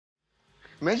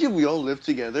Imagine if we all lived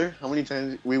together, how many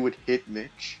times we would hit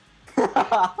Mitch.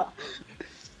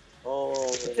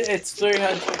 Oh. It's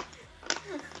 300. I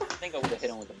think I would have hit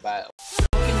him with a bat.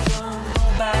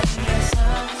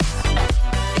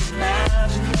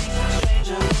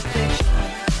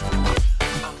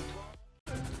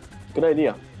 Good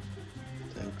idea.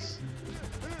 Thanks.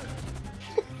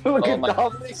 Look Oh at my-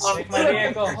 Dominic. Take my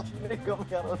vehicle.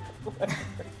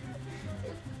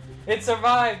 It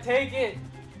survived. Take it.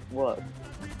 What?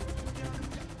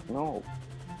 No.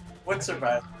 What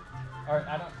survived? Alright,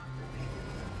 I don't.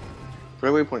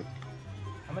 Right waypoint.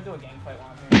 I'm gonna do a gang fight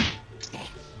while I'm here.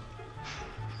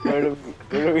 Where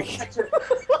do we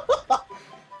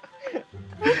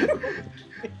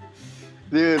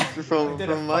Dude, I from did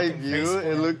a my fucking view, face it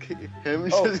plant. look him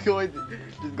Oh. just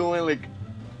going like,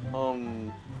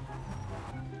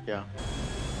 yeah.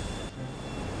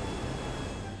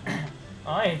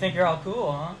 Oh, you think you're all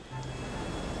cool, huh?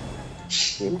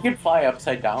 You can fly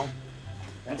upside down.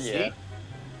 Yeah.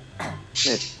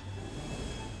 Mitch.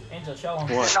 Angel, show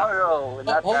him. What? No,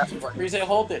 not Hold that it. one. Freeze it,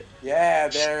 hold it. Yeah,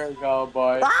 there we go,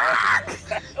 boy.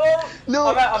 Oh! No!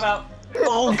 I'm out.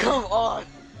 Oh, come on!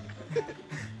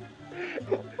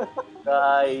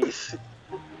 Nice.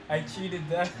 I cheated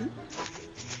death.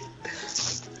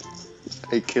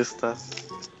 I kissed us.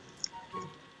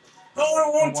 Oh,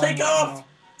 it won't take off!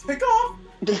 Take off!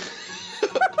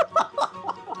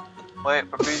 Wait,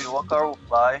 Fabrizzio, what car will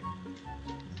fly?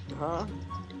 Huh?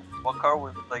 What car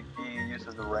would like be used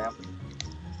as a ramp?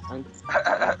 I'm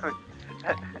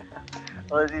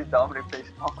Let's use Dominic face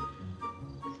off.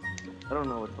 I don't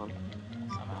know which one.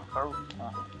 Car.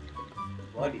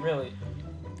 Bloody. Really?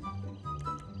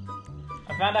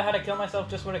 I found out how to kill myself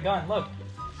just with a gun. Look.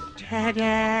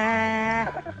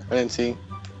 I didn't see.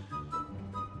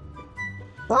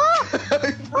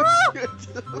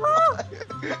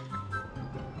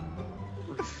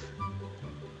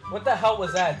 What the hell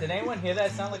was that? Did anyone hear that?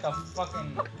 It sounded like a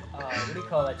fucking, what do you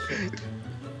call that shit? Can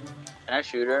I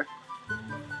shoot her?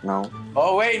 No.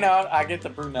 Oh, wait, no, I get the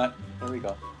brunette. There we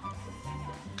go.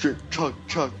 Chug,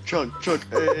 chug,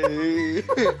 hey!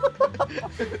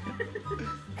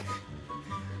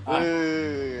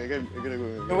 Hey, I gotta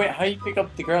go. Oh, wait, how you pick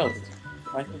up the girls?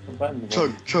 Why click the button?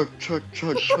 Chug.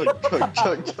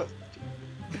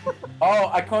 Oh,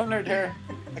 I cornered her.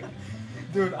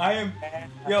 Dude, I am.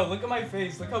 Yo, look at my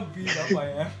face. Look how beat up I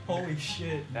am. Holy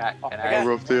shit. Can Oh, I, I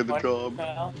roughed the job.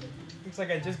 Looks like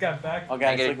I just got back. Oh, can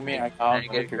I guys, get look at me. Can I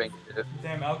get a drink too?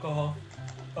 Damn alcohol.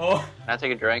 Oh, Can I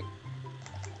take a drink?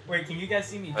 wait, can you guys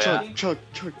see me Oh, yeah. drinking?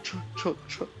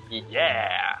 Chug.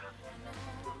 Yeah.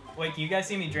 Wait, can you guys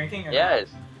see me drinking or Yes.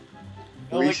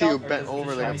 Oh, We look see you out. bent Or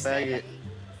over does like a it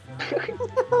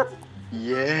faggot.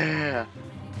 Yeah.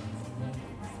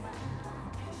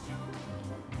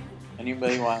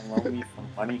 Anybody want to loan me some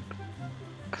money?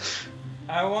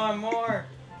 I want more.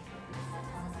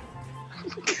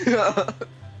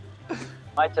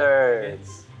 My turn.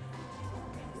 It's...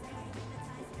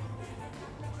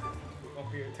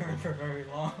 Won't be your turn for very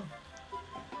long.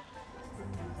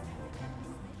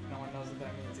 No one knows what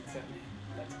that means except me.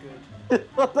 That's good.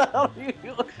 What the hell are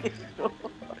you looking for?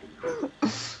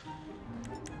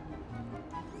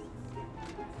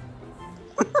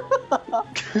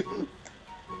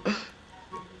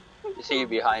 You see you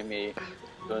behind me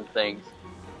doing things.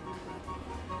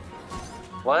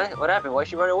 What? What happened? Why'd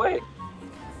she run away?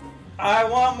 I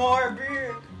want more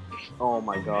beer. Oh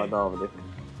my god, Dominic.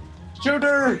 Shoot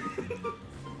her!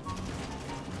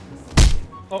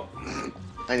 Oh,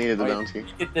 I needed the Wait. bounty.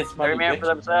 Get this money, Every man for bitch.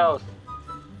 themselves.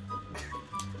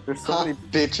 There's so Ha, many.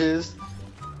 bitches.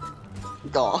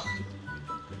 Aw.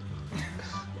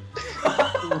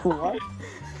 What?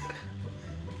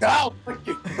 Go! Fuck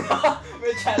you.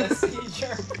 Mitch had a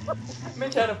seizure.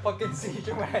 Mitch had a fucking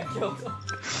seizure when I killed him.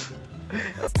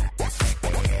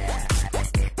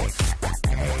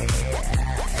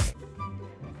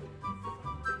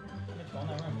 Mitch, go in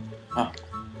that room. Huh.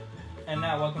 And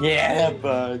now, welcome Yeah, to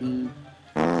buddy.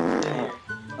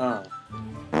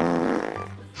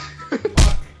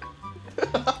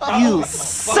 You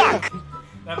suck!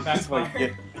 That That's what I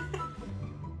backfired.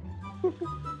 get.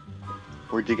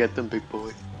 Where'd you get them, big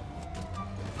boy?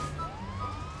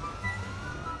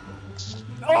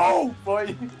 Oh,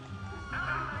 boy!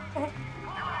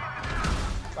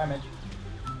 Bye, Mitch.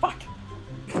 Fuck!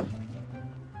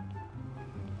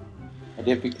 I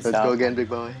did pick this Let's out. go again, big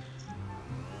boy.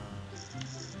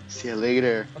 See ya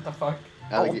later, What the fuck?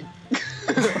 alligator.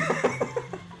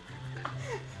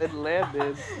 It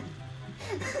landed.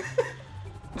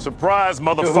 Surprise, Who's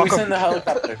motherfucker! in the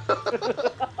helicopter?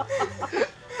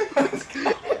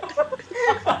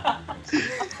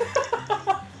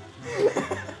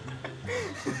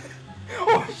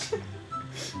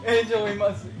 Angel, we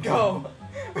must go.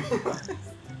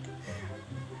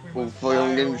 Oh, fuck,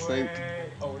 I'm getting sniped.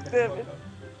 Oh, we're Damn gonna it.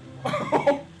 fuck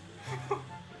up.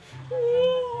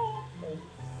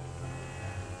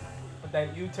 But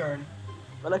that U-turn.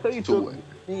 I like how you So took what?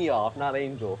 me off, not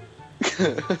Angel.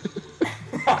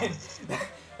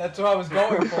 That's what I was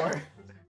going for.